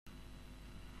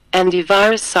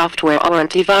Antivirus software or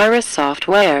antivirus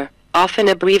software, often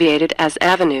abbreviated as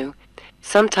AVNU,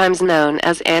 sometimes known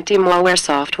as anti-malware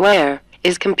software,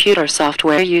 is computer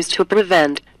software used to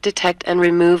prevent, detect and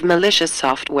remove malicious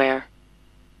software.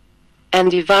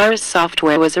 Antivirus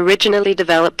software was originally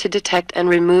developed to detect and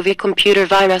remove computer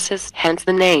viruses, hence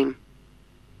the name.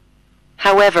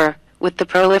 However, with the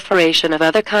proliferation of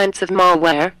other kinds of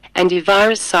malware,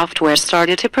 antivirus software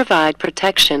started to provide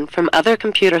protection from other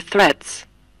computer threats.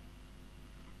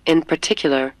 In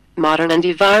particular, modern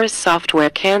antivirus software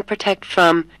can protect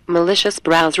from malicious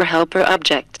browser helper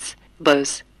objects,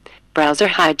 BOS, browser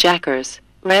hijackers,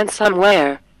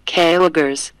 ransomware,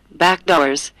 keyloggers,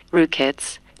 backdoors,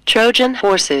 rootkits, Trojan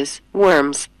horses,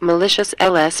 worms, malicious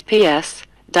LSPS,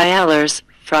 dialers,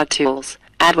 fraud tools,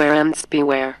 adware and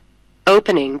spyware.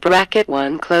 Opening bracket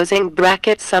 1 closing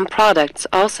bracket. Some products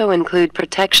also include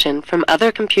protection from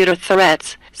other computer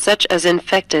threats, such as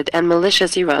infected and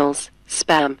malicious URLs,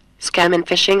 spam, scam and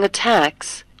phishing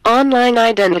attacks, online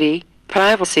identity,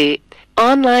 privacy,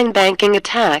 online banking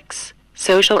attacks,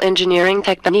 social engineering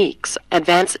techniques,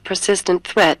 advanced persistent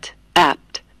threat,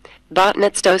 apt,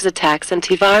 botnets. DOS attacks.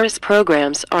 Antivirus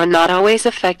programs are not always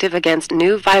effective against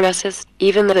new viruses,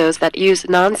 even those that use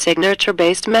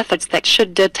non-signature-based methods that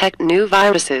should detect new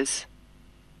viruses.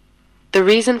 The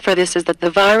reason for this is that the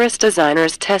virus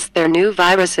designers test their new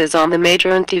viruses on the major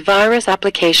antivirus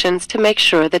applications to make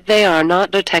sure that they are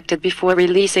not detected before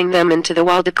releasing them into the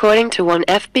wild. According to one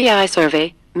FBI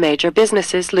survey, major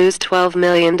businesses lose $12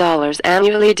 million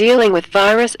annually dealing with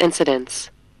virus incidents.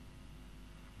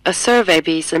 A survey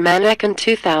by Symantec in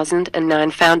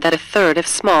 2009 found that a third of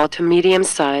small to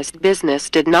medium-sized business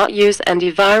did not use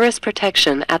antivirus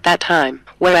protection at that time,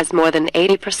 whereas more than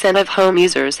 80% of home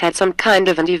users had some kind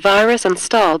of antivirus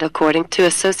installed. According to a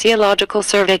sociological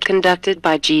survey conducted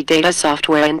by G-Data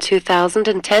Software in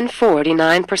 2010,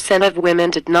 49% of women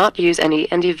did not use any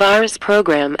antivirus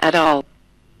program at all.